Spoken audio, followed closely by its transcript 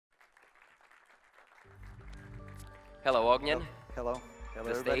Hello, Ognjen. Hello. Hello, The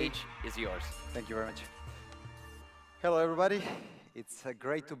everybody. stage is yours. Thank you very much. Hello, everybody. It's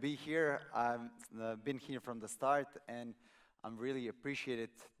great to be here. I've been here from the start, and I'm really appreciated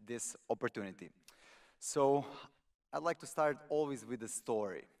this opportunity. So, I'd like to start always with a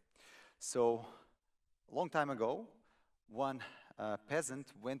story. So, a long time ago, one peasant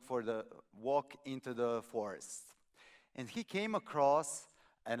went for the walk into the forest, and he came across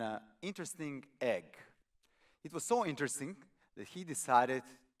an interesting egg. It was so interesting that he decided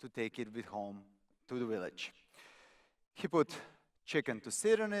to take it with home to the village. He put chicken to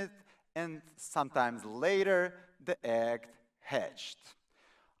sit on it, and sometimes later, the egg hatched.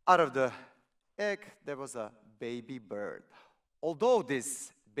 Out of the egg, there was a baby bird. Although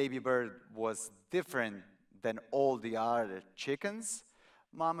this baby bird was different than all the other chickens,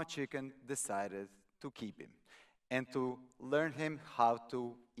 Mama Chicken decided to keep him and to learn him how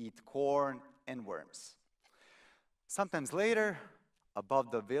to eat corn and worms. Sometimes later, above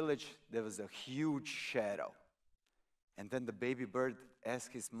the village, there was a huge shadow. And then the baby bird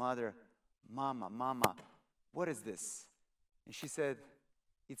asked his mother, Mama, Mama, what is this? And she said,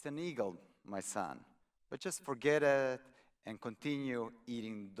 it's an eagle, my son. But just forget it and continue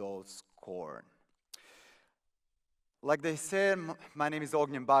eating those corn. Like they said, my name is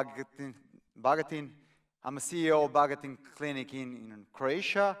Ognjen Bagatin. I'm a CEO of Bagatin Clinic in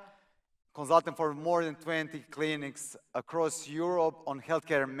Croatia, consultant for more than 20 clinics across Europe on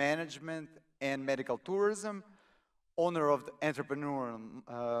healthcare management and medical tourism, owner of the Entrepreneur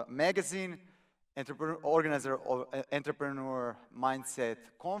magazine, organizer of Entrepreneur Mindset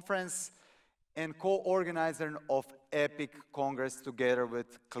Conference, and co-organizer of EPIC Congress together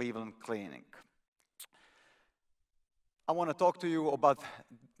with Cleveland Clinic. I want to talk to you about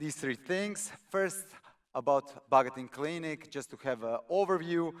these three things. First, about Bagatin Clinic, just to have an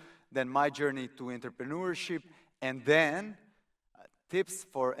overview, then my journey to entrepreneurship, and then tips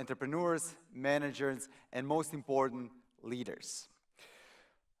for entrepreneurs, managers, and most important, leaders.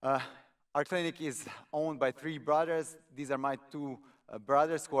 Our clinic is owned by three brothers. These are my two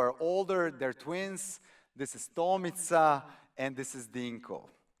brothers who are older. They're twins. This is Tomica, and this is Dinko.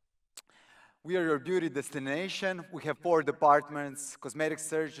 We are your beauty destination. We have 4 departments: cosmetic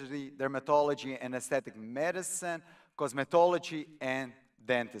surgery, dermatology and aesthetic medicine, cosmetology, and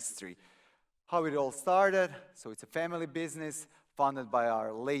dentistry. How it all started, so it's a family business founded by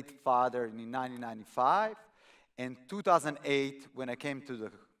our late father in 1995. In 2008, when I came to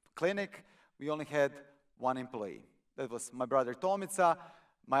the clinic, we only had 1 employee. That was my brother Tomica.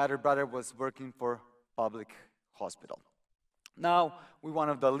 My other brother was working for public hospital. Now, we're one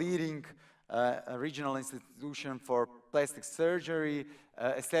of the leading regional institution for plastic surgery,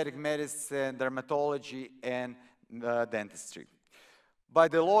 aesthetic medicine, dermatology, and dentistry. By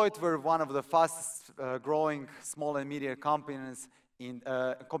Deloitte, we're one of the fastest growing small and medium companies in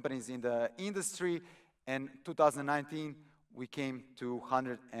the industry. In 2019, we came to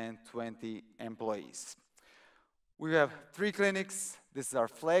 120 employees. We have 3 clinics. This is our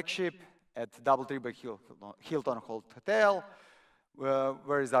flagship at DoubleTree Hilton Hotel,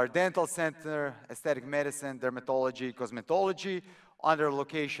 where is our dental center, aesthetic medicine, dermatology, cosmetology. Other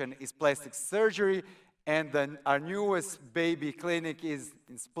location is plastic surgery. And then our newest baby clinic is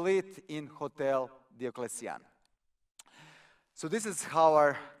in Split in Hotel Diocletian. So this is how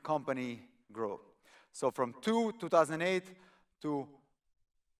our company grew. So from 2008 to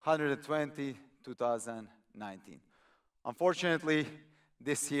 120, 2019. Unfortunately,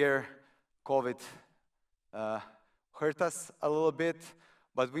 this year, COVID hurt us a little bit,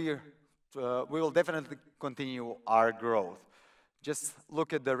 but we will definitely continue our growth. Just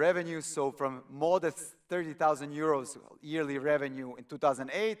look at the revenue. So from modest 30,000 euros yearly revenue in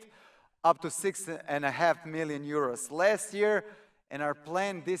 2008 up to 6.5 million euros last year, and our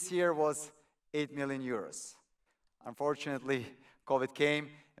plan this year was 8 million euros. Unfortunately, COVID came,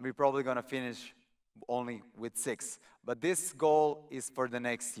 and we're probably going to finish only with 6. But this goal is for the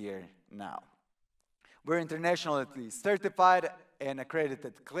next year now. We're internationally certified and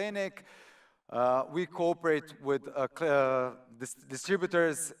accredited clinic. We cooperate with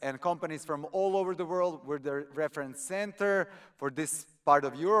distributors and companies from all over the world. We're the reference center for this part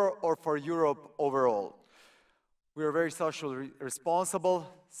of Europe or for Europe overall. We are very socially responsible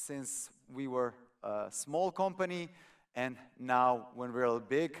since we were a small company, and now when we're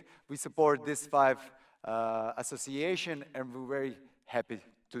big, we support this 5 association, and we're very happy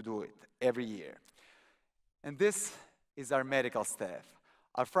to do it every year. And this is our medical staff,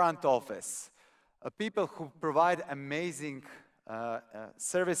 our front office. People who provide amazing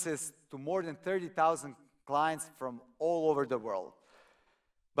services to more than 30,000 clients from all over the world.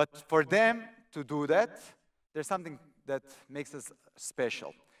 But for them to do that, there's something that makes us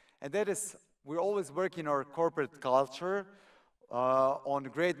special. And that is, we're always working our corporate culture on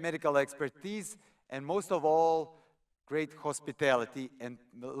great medical expertise, and most of all, great hospitality and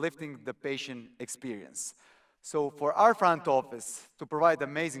lifting the patient experience. So for our front office to provide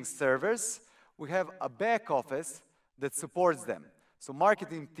amazing service, we have a back office that supports them. So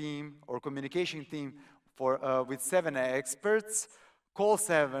marketing team or communication team with 7 experts, call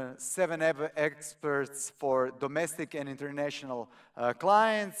seven experts for domestic and international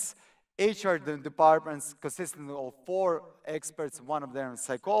clients, HR departments consisting of 4 experts, one of them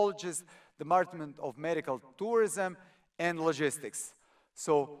psychologists, Department of Medical Tourism, and logistics.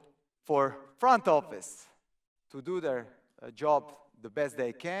 So for front office to do their job the best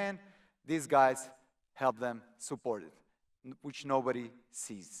they can, these guys help them support it, which nobody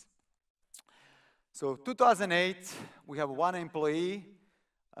sees. So 2008, we have 1 employee.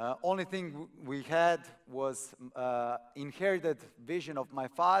 Only thing we had was inherited vision of my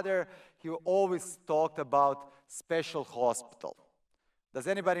father. He always talked about special hospital. Does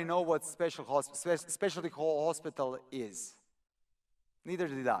anybody know what specialty hospital is? Neither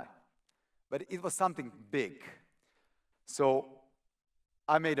did I. But it was something big. So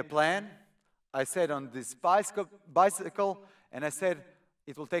I made a plan. I sat on this bicycle, and I said,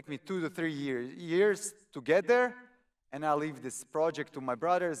 it will take me 2 to 3 years to get there, and I'll leave this project to my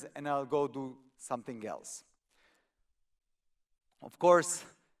brothers, and I'll go do something else. Of course,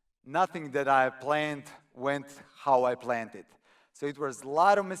 nothing that I planned went how I planned it. So it was a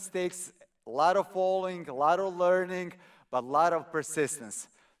lot of mistakes, a lot of falling, a lot of learning, but a lot of persistence.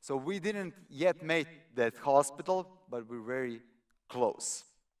 So we didn't yet make that hospital, but we're very close.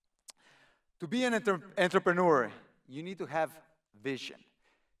 To be an entrepreneur, you need to have vision.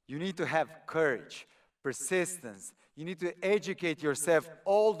 You need to have courage, persistence. You need to educate yourself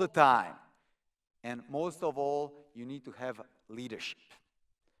all the time. And most of all, you need to have leadership.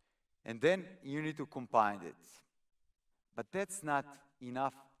 And then you need to combine it. But that's not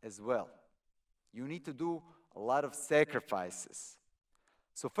enough as well. You need to do a lot of sacrifices.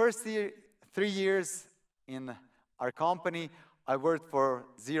 So first 3 years in our company, I worked for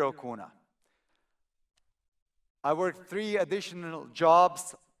 0 kuna. I worked 3 additional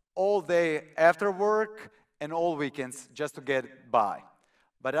jobs all day after work and all weekends just to get by.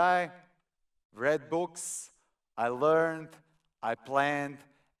 But I read books, I learned, I planned,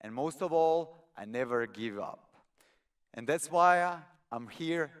 and most of all, I never give up. And that's why I'm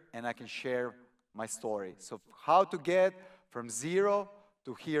here and I can share my story. So how to get from 0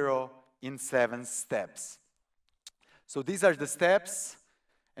 to hero in 7 steps. So these are the steps,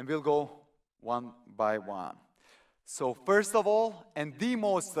 and we'll go one by one. So first of all, and the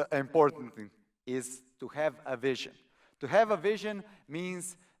most important thing, is to have a vision. To have a vision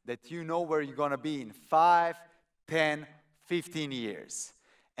means that you know where you're going to be in 5, 10, 15 years.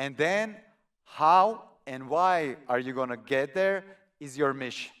 And then how and why are you going to get there is your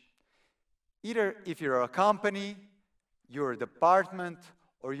mission. Either if you're a company, you're a department,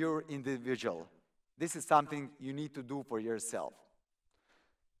 or you're individual. This is something you need to do for yourself.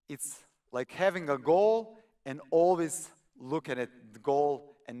 It's like having a goal and always look at the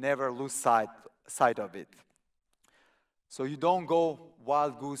goal and never lose sight of it. So you don't go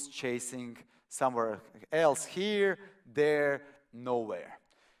wild goose chasing somewhere else, here, there, nowhere.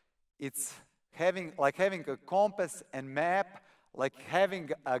 It's like having a compass and map, like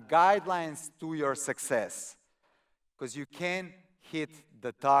having guidelines to your success. Because you can hit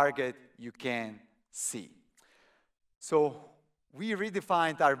the target you can see. So we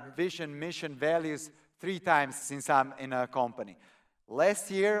redefined our vision, mission, values 3 times since I'm in a company. Last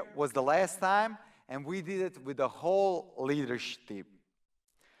year was the last time, and we did it with the whole leadership team.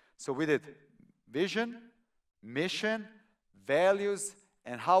 So we did vision, mission, values,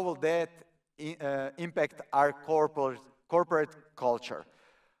 and how will that impact our corporate culture.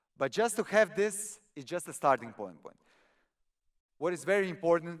 But just to have this is just a starting point. What is very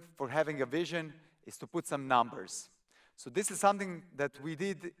important for having a vision is to put some numbers. So this is something that we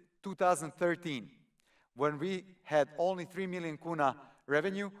did 2013. When we had only 3 million kuna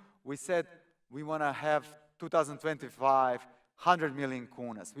revenue, we said we want to have 2025, 100 million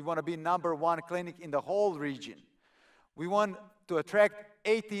kunas. We want to be #1 clinic in the whole region. We want to attract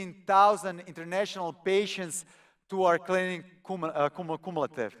 18,000 international patients to our clinic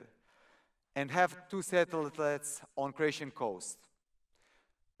cumulative and have 2 satellites on Croatian coast.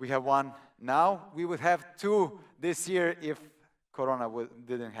 We have 1 now. We would have 2 this year if Corona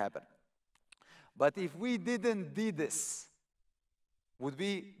didn't happen. But if we didn't do this, would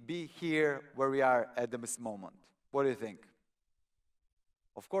we be here where we are at this moment? What do you think?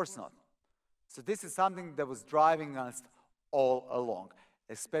 Of course not. So this is something that was driving us all along,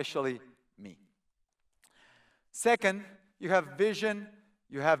 especially me. Second, you have vision,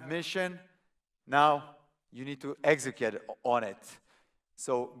 you have mission. Now you need to execute on it.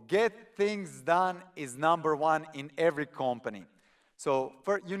 So get things done is number one in every company. So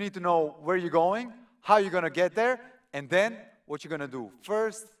first, you need to know where you're going, how you're going to get there, and then what you're going to do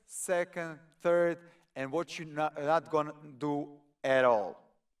first, second, third, and what you're not going to do at all.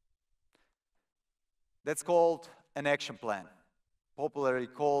 That's called an action plan, popularly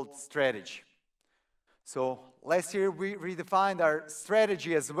called strategy. So last year we redefined our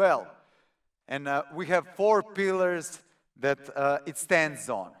strategy as well. And we have 4 pillars that it stands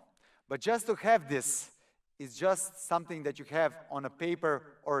on. But just to have this is just something that you have on a paper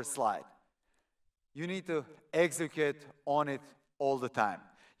or a slide. You need to execute on it all the time.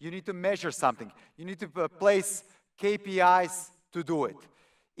 You need to measure something. You need to place KPIs to do it.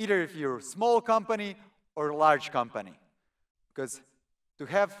 Either if you're a small company or a large company. Because to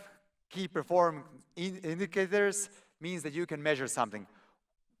have key performance indicators means that you can measure something.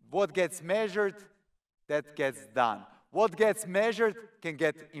 What gets measured, that gets done. What gets measured can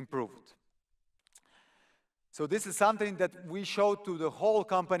get improved. So this is something that we showed to the whole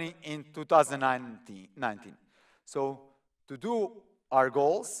company in 2019. So to do our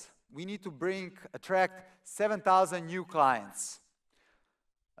goals, we need to attract 7,000 new clients.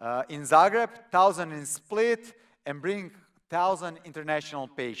 In Zagreb, 1,000 in Split, and bring 1,000 international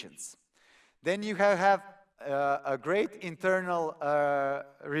patients. Then you have a great internal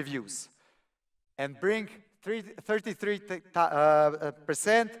reviews and bring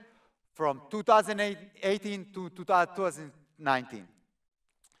 33% from 2018 to 2019.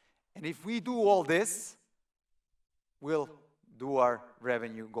 And if we do all this, we'll do our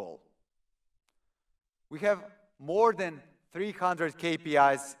revenue goal. We have more than 300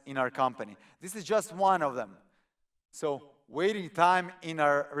 KPIs in our company. This is just one of them. So waiting time in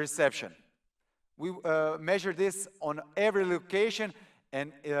our reception. We measure this on every location,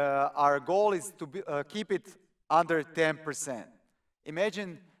 and our goal is to keep it under 10%.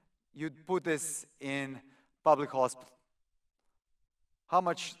 Imagine you'd put this in public hospital. How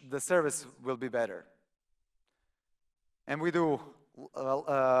much the service will be better? And we do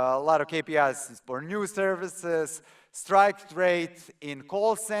a lot of KPIs for new services, strike rate in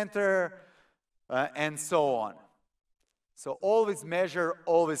call center, and so on. So always measure,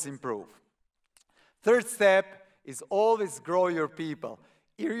 always improve. Third step is always grow your people.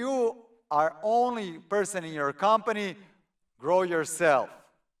 If you are only person in your company, grow yourself.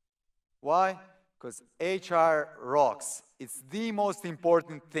 Why? Because HR rocks. It's the most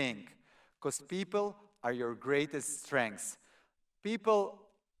important thing. Because people are your greatest strengths. People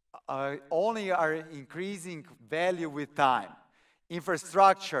only are increasing value with time.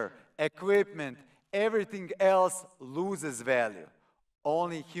 Infrastructure, equipment, everything else loses value.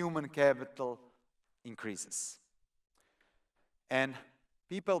 Only human capital increases. And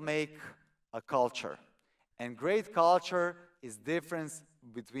people make a culture. And great culture is the difference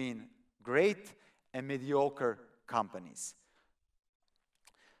between great and mediocre companies.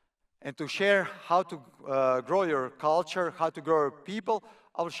 And to share how to grow your culture, how to grow your people,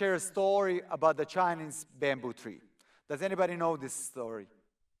 I'll share a story about the Chinese bamboo tree. Does anybody know this story?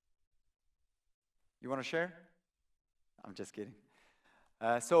 You want to share? I'm just kidding.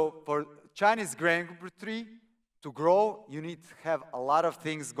 So for Chinese bamboo tree to grow, you need to have a lot of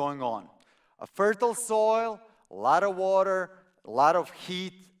things going on. A fertile soil, a lot of water, a lot of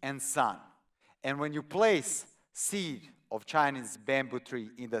heat and sun. And when you place seed of Chinese bamboo tree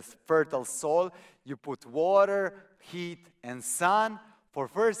in the fertile soil, you put water, heat, and sun. For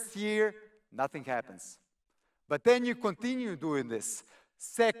first year, nothing happens. But then you continue doing this.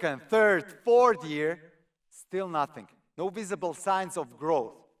 Second, third, fourth year, still nothing. No visible signs of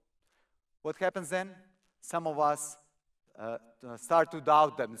growth. What happens then? Some of us start to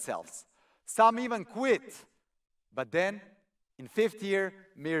doubt themselves. Some even quit. But then, in fifth year,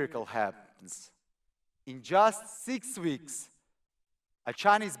 miracle happens. In just 6 weeks, a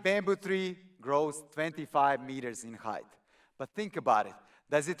Chinese bamboo tree grows 25 meters in height. But think about it.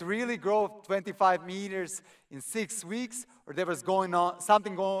 Does it really grow 25 meters in 6 weeks? Or there was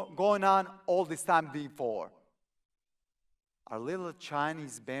something going on all this time before? Our little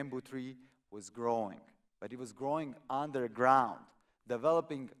Chinese bamboo tree was growing. But it was growing underground,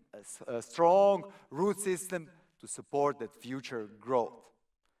 developing a strong root system to support that future growth.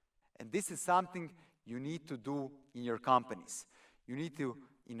 And this is something you need to do in your companies. You need to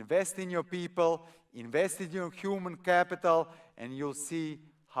invest in your people, invest in your human capital, and you'll see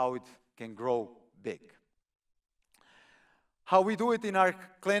how it can grow big. How we do it in our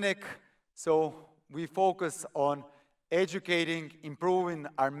clinic. So we focus on educating, improving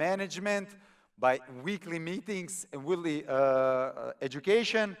our management by weekly meetings and weekly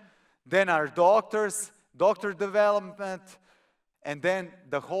education, then our doctors, doctor development, and then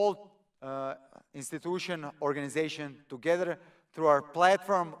the whole institution, organization together through our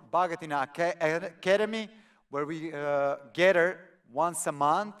platform, Bagatin Academy, where we gather once a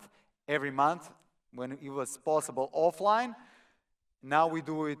month, every month, when it was possible offline. Now we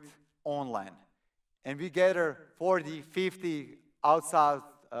do it online. And we gather 40, 50 outside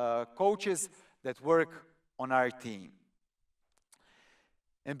coaches that work on our team.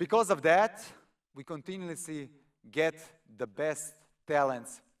 And because of that, we continuously get the best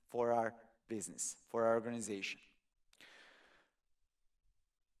talents for our business, for our organization.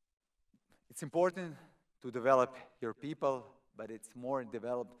 It's important to develop your people, but it's more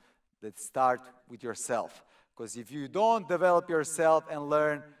developed that start with yourself. Because if you don't develop yourself and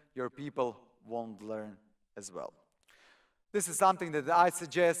learn, your people won't learn as well. This is something that I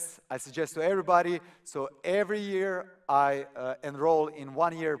suggest to everybody. So every year I enroll in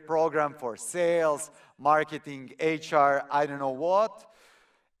one-year program for sales, marketing, HR, I don't know what.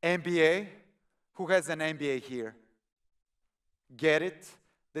 MBA. Who has an MBA here? Get it?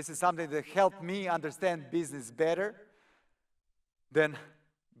 This is something that helped me understand business better. Then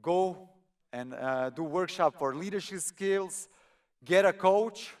go and do workshop for leadership skills. Get a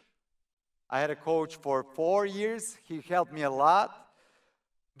coach. I had a coach for 4 years. He helped me a lot.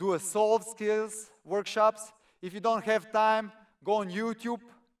 Do a soft skills workshops. If you don't have time, go on YouTube,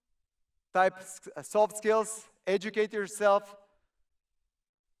 type soft skills, educate yourself,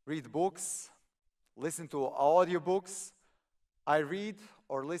 read books, listen to audiobooks. I read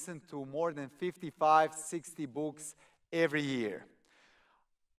or listen to more than 55, 60 books every year.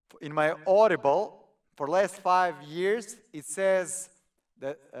 In my Audible, for the last 5 years, it says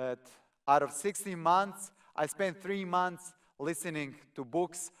that out of 16 months, I spent 3 months listening to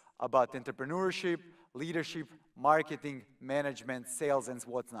books about entrepreneurship, leadership, marketing, management, sales, and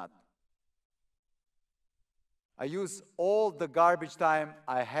what's not. I use all the garbage time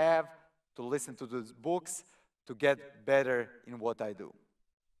I have to listen to those books to get better in what I do.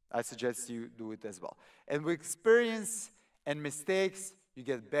 I suggest you do it as well. And with experience and mistakes, you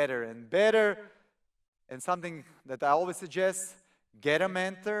get better and better. And something that I always suggest, get a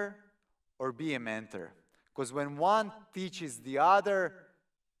mentor or be a mentor. Because when one teaches the other,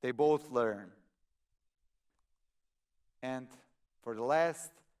 they both learn. And for the last,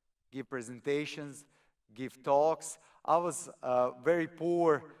 give presentations, give talks. I was a very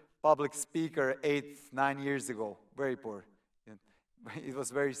poor public speaker 8, 9 years ago, very poor. It was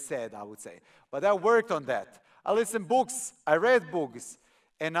very sad, I would say. But I worked on that. I listened books, I read books,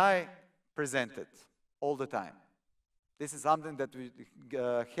 and I presented all the time. This is something that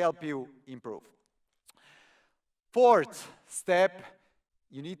will help you improve. Fourth step,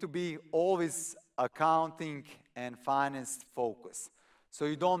 you need to be always accounting and finance focused, so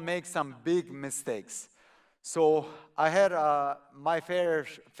you don't make some big mistakes. So I had my fair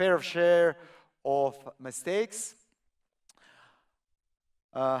share of mistakes.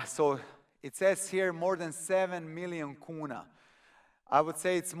 So it says here more than 7 million kuna. I would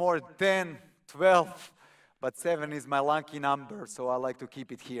say it's more 10, 12, but 7 is my lucky number, so I like to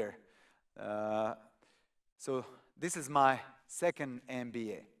keep it here. So this is my second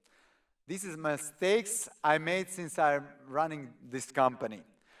MBA. These are mistakes I made since I'm running this company.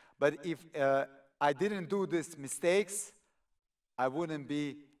 But if I didn't do these mistakes, I wouldn't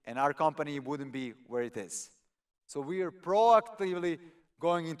be, and our company wouldn't be where it is. So we are proactively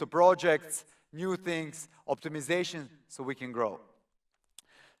going into projects, new things, optimization, so we can grow.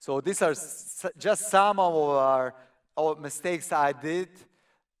 So these are just some of our mistakes I did.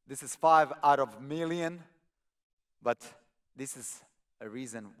 This is 5 out of million, but this is a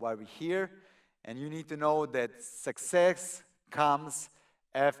reason why we're here. And you need to know that success comes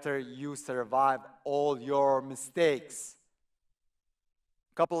after you survive all your mistakes.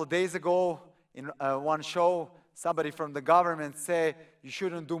 A couple of days ago, in one show, somebody from the government said, you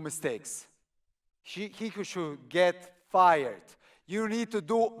shouldn't do mistakes. He should get fired. You need to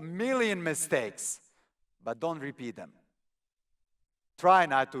do 1,000,000 mistakes, but don't repeat them. Try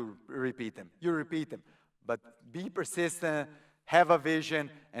not to repeat them. You repeat them, but be persistent, have a vision,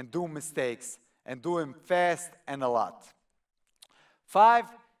 and do mistakes, and do them fast and a lot. 5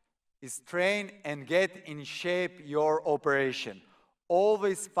 is train and get in shape your operation.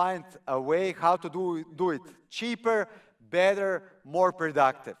 Always find a way how to do it cheaper, better, more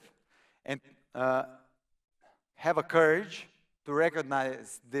productive. And have a courage to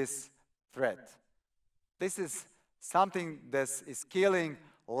recognize this threat. This is something that is killing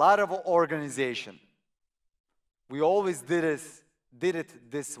a lot of organization. We always did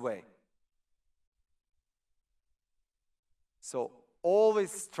it this way. So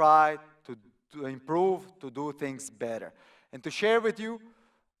always try to improve, to do things better. And to share with you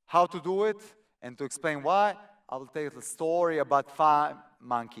how to do it and to explain why, I will tell the story about 5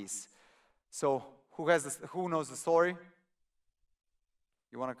 monkeys. So who knows the story?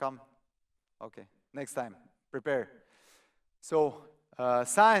 You want to come? Okay, next time, prepare. So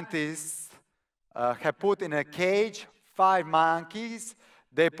scientists have put in a cage 5 monkeys.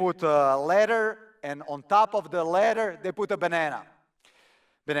 They put a ladder, and on top of the ladder, they put a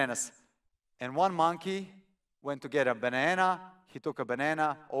bananas. And one monkey went to get a banana. He took a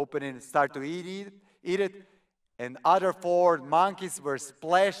banana, opened it, started to eat it. And other 4 monkeys were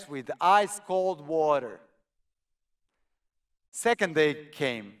splashed with ice cold water. Second day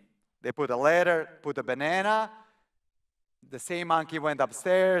came. They put a ladder, put a banana. The same monkey went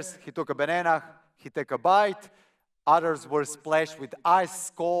upstairs. He took a banana. He took a bite. Others were splashed with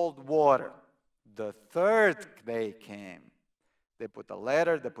ice cold water. The third day came. They put a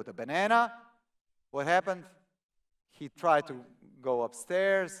ladder, they put a banana. What happened? He tried to go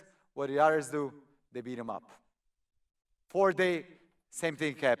upstairs. What did the others do? They beat him up. 4th day, same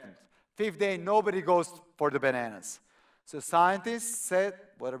thing happened. 5th day, nobody goes for the bananas. So scientists said,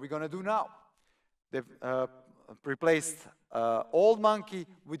 what are we going to do now? They've replaced old monkey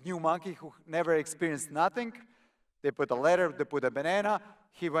with new monkey who never experienced nothing. They put a ladder, they put a banana.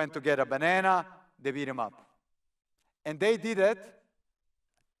 He went to get a banana. They beat him up. And they did it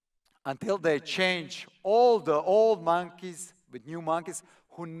until they changed all the old monkeys with new monkeys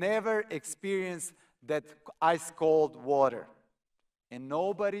who never experienced that ice cold water. And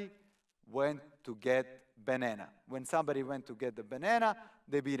nobody went to get banana. When somebody went to get the banana,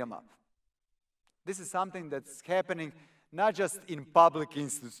 they beat him up. This is something that's happening not just in public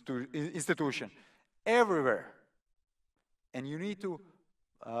institution, everywhere. And you need to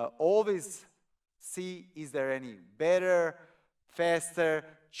always see, is there any better, faster,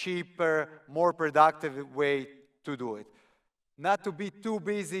 cheaper, more productive way to do it? Not to be too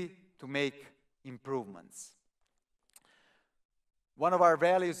busy to make improvements. One of our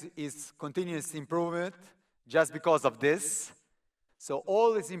values is continuous improvement just because of this. So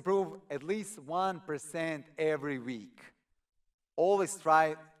always improve at least 1% every week. Always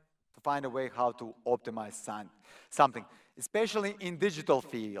try to find a way how to optimize something, especially in digital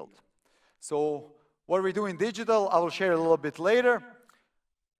field. So what we do in digital, I will share a little bit later,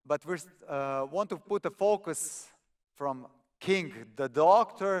 but we want to put a focus from King the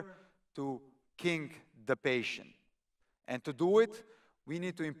doctor to King the patient. And to do it, we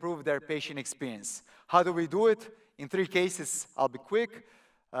need to improve their patient experience. How do we do it? In 3 cases, I'll be quick.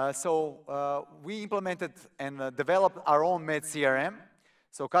 We implemented and developed our own Med CRM,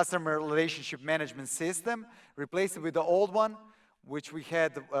 so customer relationship management system, replaced it with the old one, which we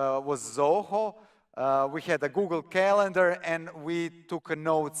had was Zoho. We had a Google Calendar, and we took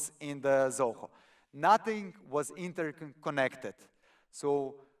notes in the Zoho. Nothing was interconnected.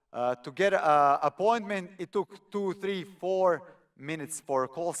 So to get an appointment, it took 2, 3, 4 minutes for a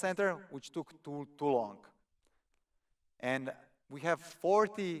call center, which took too long. And we have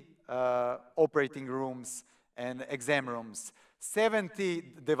 40 operating rooms and exam rooms, 70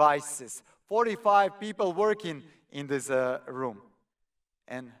 devices, 45 people working in this room.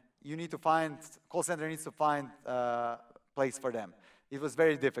 And you need to find, call center needs to find a place for them. It was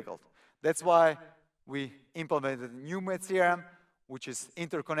very difficult. That's why we implemented new Med CRM, which is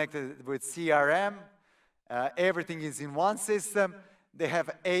interconnected with CRM. Everything is in one system. They have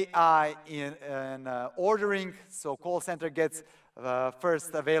AI in ordering, so call center gets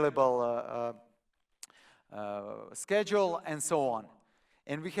first available schedule and so on.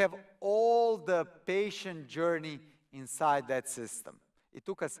 And we have all the patient journey inside that system. It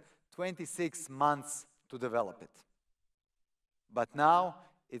took us 26 months to develop it. But now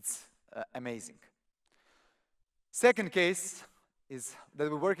it's amazing. Second case is that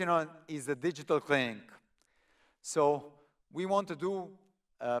we're working on is the digital clinic. So we want to do,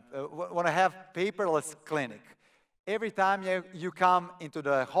 want to have paperless clinic. Every time you come into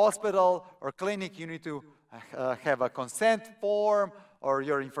the hospital or clinic, you need to have a consent form or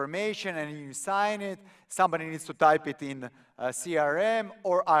your information, and you sign it. Somebody needs to type it in CRM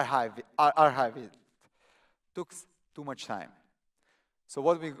or archive it. Took too much time. So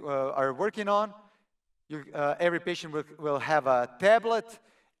what we are working on, every patient will have a tablet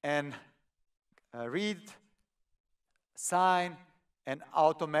and read, sign, and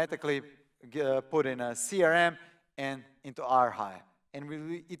automatically put in a CRM and into archive.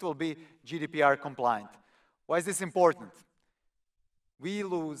 And it will be GDPR compliant. Why is this important? we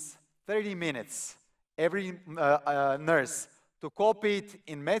lose 30 minutes, every nurse, to copy it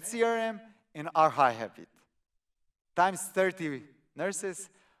in MedCRM and I have it. Times 30 nurses,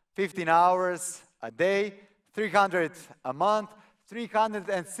 15 hours a day, 300 a month,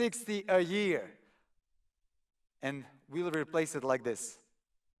 360 a year. And we'll replace it like this.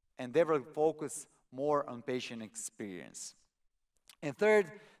 And they will focus more on patient experience. And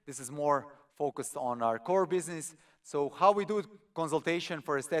third, this is more focused on our core business. So how we do consultation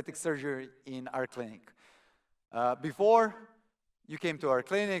for aesthetic surgery in our clinic. Before you came to our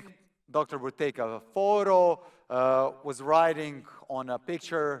clinic, doctor would take a photo, was writing on a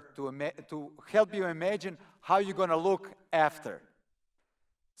picture to help you imagine how you're going to look after.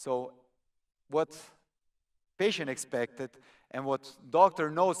 So what patient expected and what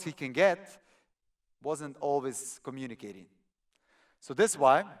doctor knows he can get wasn't always communicating. So that's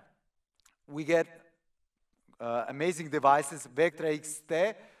why we get amazing devices, Vectra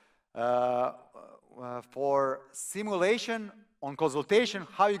XT, for simulation on consultation,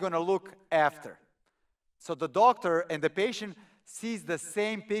 how you're going to look after. So the doctor and the patient sees the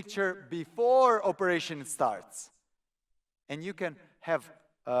same picture before operation starts. And you can have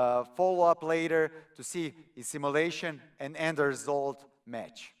follow-up later to see if simulation and end result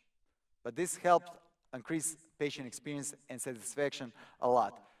match. But this helped increase patient experience and satisfaction a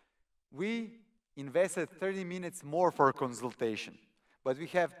lot. We invested 30 minutes more for consultation, but we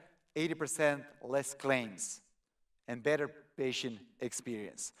have 80% less claims and better patient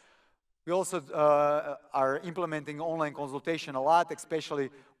experience. We also are implementing online consultation a lot, especially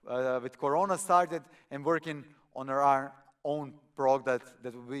with Corona started, and working on our own product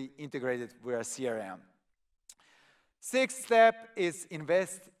that will be integrated with our CRM. Sixth step is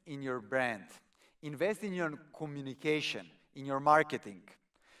invest in your brand. Invest in your communication, in your marketing.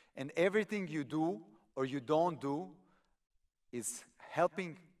 And everything you do or you don't do is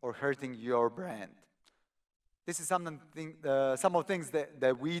helping or hurting your brand. This is some of the things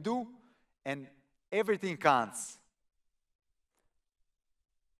that we do, and everything counts,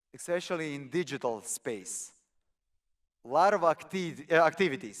 especially in digital space. A lot of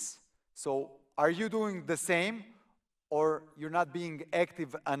activities. So are you doing the same, or you're not being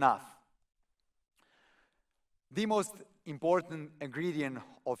active enough? The most important ingredient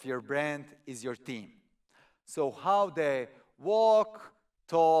of your brand is your team. So how they walk,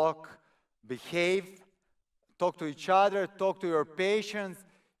 talk, behave, talk to each other, talk to your patients,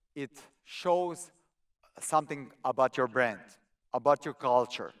 it shows something about your brand, about your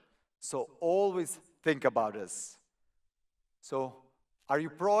culture. So always think about this. So are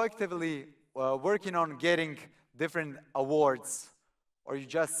you proactively working on getting different awards, or are you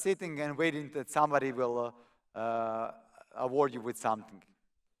just sitting and waiting that somebody will award you with something?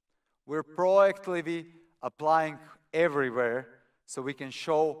 We're proactively applying everywhere so we can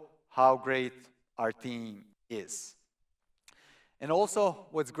show how great our team is. And also,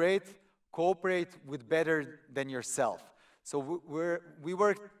 what's great, cooperate with better than yourself. So we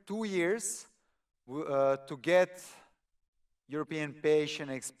worked 2 years to get European Patient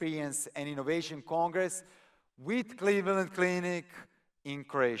Experience and Innovation Congress with Cleveland Clinic in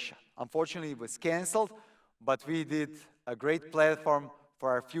Croatia. Unfortunately, it was canceled, but we did a great platform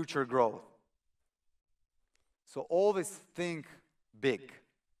for our future growth. So always think big.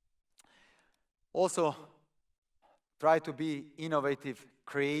 Also, try to be innovative,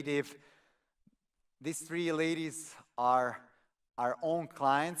 creative. These 3 ladies are our own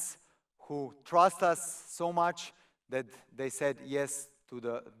clients who trust us so much that they said yes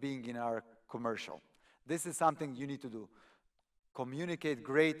to being in our commercial. This is something you need to do. Communicate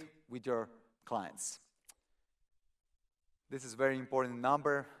great with your clients. This is a very important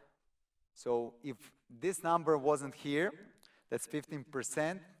number. So if this number wasn't here, that's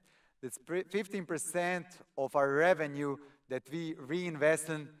 15%. That's 15% of our revenue that we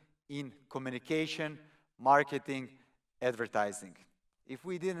reinvested in communication, marketing, advertising. If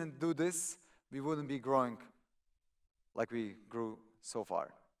we didn't do this, we wouldn't be growing like we grew so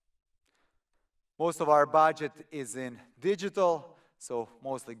far. Most of our budget is in digital, so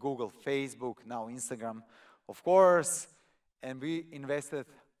mostly Google, Facebook, now Instagram, of course, and we invested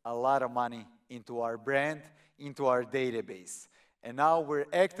a lot of money into our brand, into our database. And now we're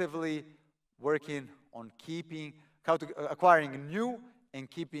actively working on acquiring new and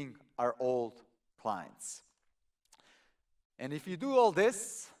keeping our old clients. And if you do all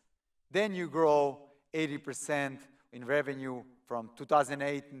this, then you grow 80% in revenue from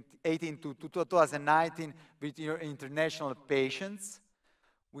 2018 to 2019 with your international patients.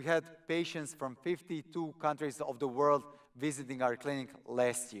 We had patients from 52 countries of the world visiting our clinic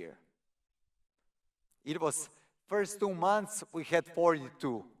last year. It was First 2 months, we had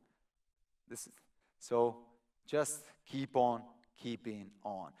 42. So just keep on keeping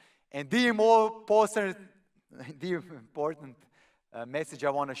on. And the important message I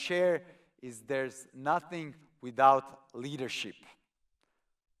want to share is there's nothing without leadership.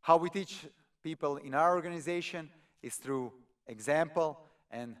 How we teach people in our organization is through example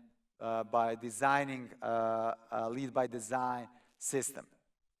and by designing a lead by design system.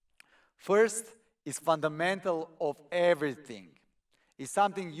 First is fundamental of everything. It's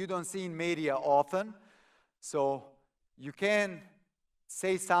something you don't see in media often, so you can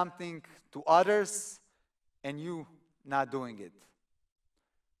say something to others and you not doing it.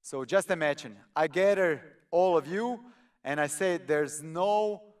 So just imagine, I gather all of you and I say there's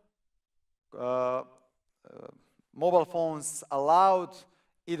no mobile phones allowed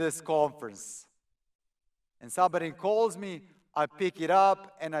in this conference. And somebody calls me, I pick it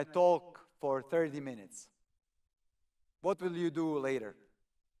up and I talk for 30 minutes. What will you do later?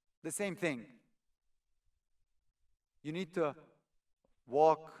 The same thing. You need to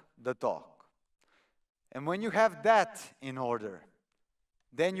walk the talk. And when you have that in order,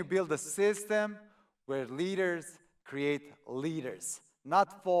 then you build a system where leaders create leaders,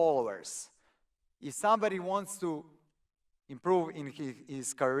 not followers. If somebody wants to improve in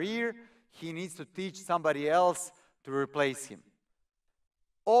his career, he needs to teach somebody else to replace him.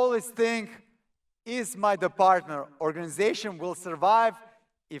 Always think, is my department, organization will survive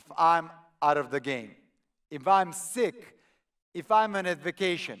if I'm out of the game? If I'm sick, if I'm on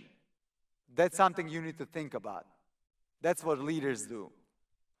vacation? That's something you need to think about. That's what leaders do.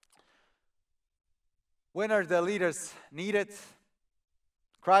 When are the leaders needed?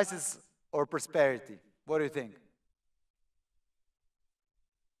 Crisis or prosperity? What do you think?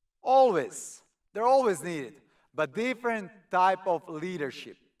 Always. They're always needed, but different type of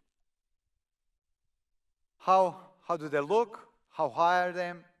leadership. How do they look? How high are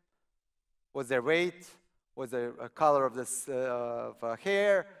they? What's their weight? What's the color of the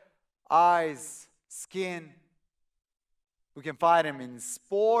hair, eyes, skin? We can find them in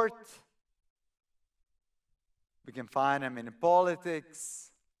sport. We can find them in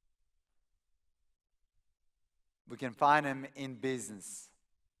politics. We can find them in business.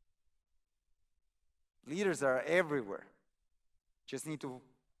 Leaders are everywhere. Just need to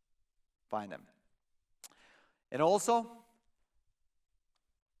find them. And also,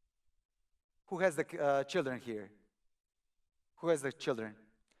 who has the children here? Who has the children?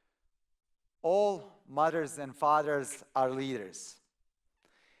 All mothers and fathers are leaders.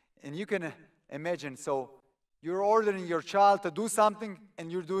 And you can imagine, so you're ordering your child to do something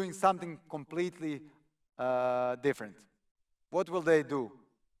and you're doing something completely different. What will they do?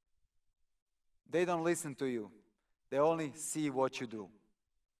 They don't listen to you. They only see what you do.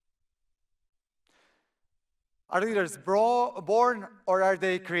 Are leaders born or are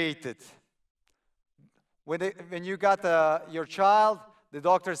they created? When you got your child, the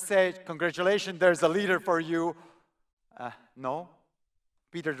doctor said, congratulations, there's a leader for you. No.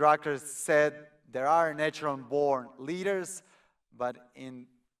 Peter Drucker said there are natural born leaders, but in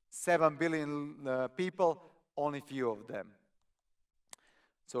 7 billion people, only few of them.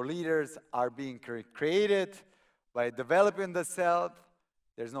 So leaders are being created by developing the self.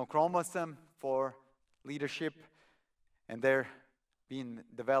 There's no chromosome for leadership, and they're being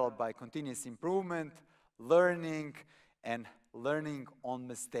developed by continuous improvement, learning, and learning on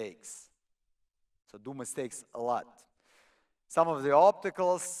mistakes. So do mistakes a lot. Some of the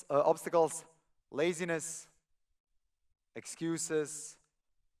obstacles, laziness, excuses,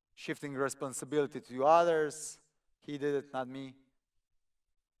 shifting responsibility to others, he did it, not me,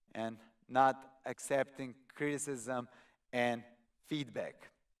 and not accepting criticism and feedback.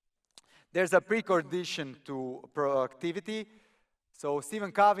 There's a precondition to proactivity. So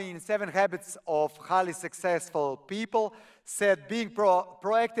Stephen Covey in 7 Habits of Highly Successful People said being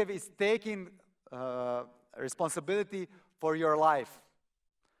proactive is taking responsibility for your life.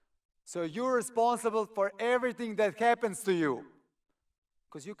 So you're responsible for everything that happens to you,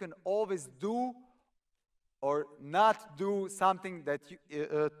 because you can always do or not do something that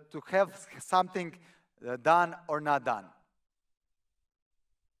to have something done or not done.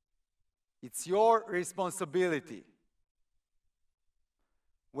 It's your responsibility.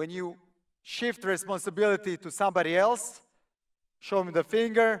 When you shift responsibility to somebody else, show me the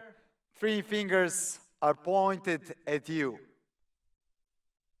finger, 3 fingers are pointed at you.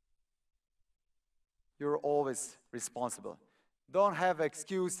 You're always responsible. Don't have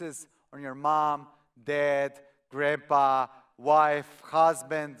excuses on your mom, dad, grandpa, wife,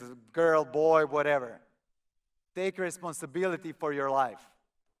 husband, girl, boy, whatever. Take responsibility for your life.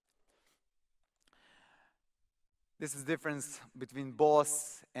 This is the difference between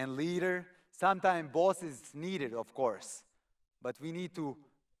boss and leader. Sometimes boss is needed, of course, but we need to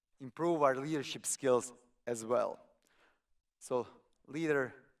improve our leadership skills as well. So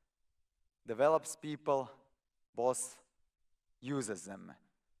leader develops people, boss uses them.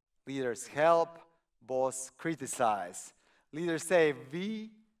 Leaders help, boss criticize. Leaders say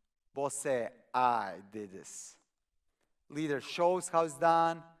we, boss say I did this. Leader shows how it's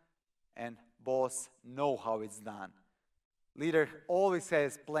done, and boss know how it's done. Leader always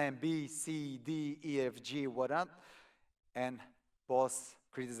says plan B, C, D, E, F, G, whatnot, and boss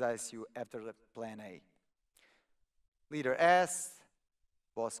criticizes you after the plan A. Leader asks,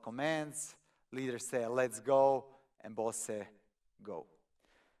 boss commands, leader say let's go, and boss say go.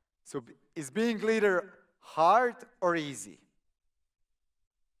 So is being leader hard or easy?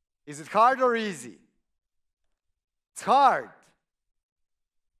 Is it hard or easy? It's hard.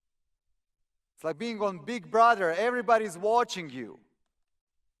 It's like being on Big Brother. Everybody's watching you.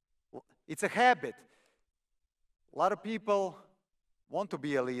 It's a habit. A lot of people want to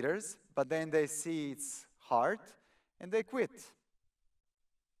be leaders, but then they see it's hard and they quit.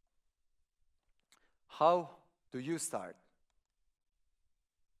 How do you start?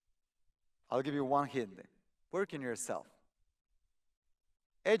 I'll give you one hint. Work on yourself.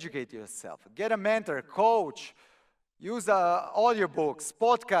 Educate yourself. Get a mentor, coach. Use audiobooks,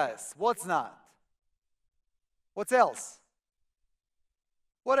 podcasts. What's not? What else?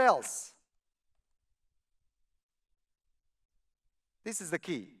 What else? This is the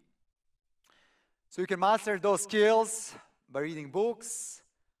key. So you can master those skills by reading books,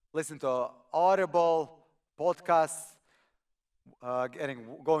 listen to Audible, podcasts,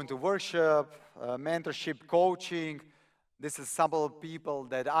 going to workshop, mentorship, coaching. This is some of the people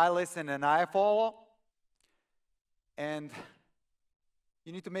that I listen and I follow. And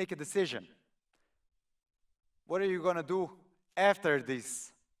you need to make a decision. What are you going to do after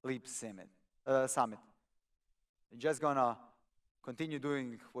this LEAP summit? You're just going to continue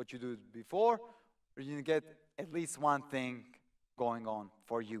doing what you do before, or you get at least one thing going on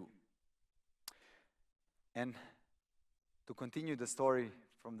for you. And to continue the story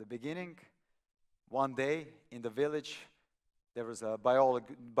from the beginning, one day in the village, there was a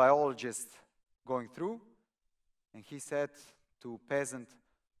biologist going through, and he said to a peasant,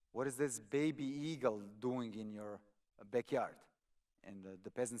 "What is this baby eagle doing in your backyard?" And the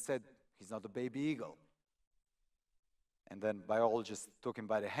peasant said, "He's not a baby eagle." And then biologist took him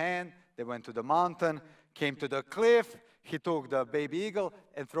by the hand. They went to the mountain, came to the cliff. He took the baby eagle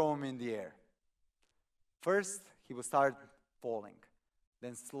and threw him in the air. First, he would start falling,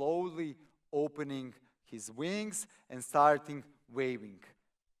 then slowly opening his wings and starting waving.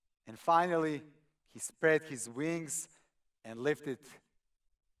 And finally, he spread his wings and lifted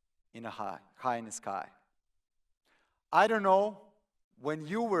in a high in the sky. I don't know when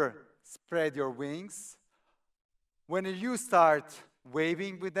you will spread your wings, when you start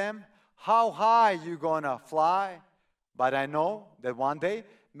waving with them, how high you're gonna fly, but I know that one day,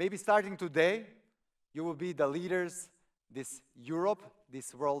 maybe starting today, you will be the leaders this Europe,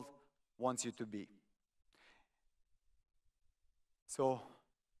 this world wants you to be. So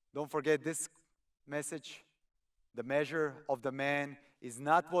don't forget this message. The measure of the man is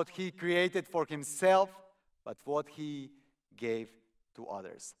not what he created for himself, but what he gave to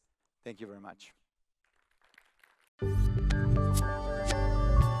others. Thank you very much.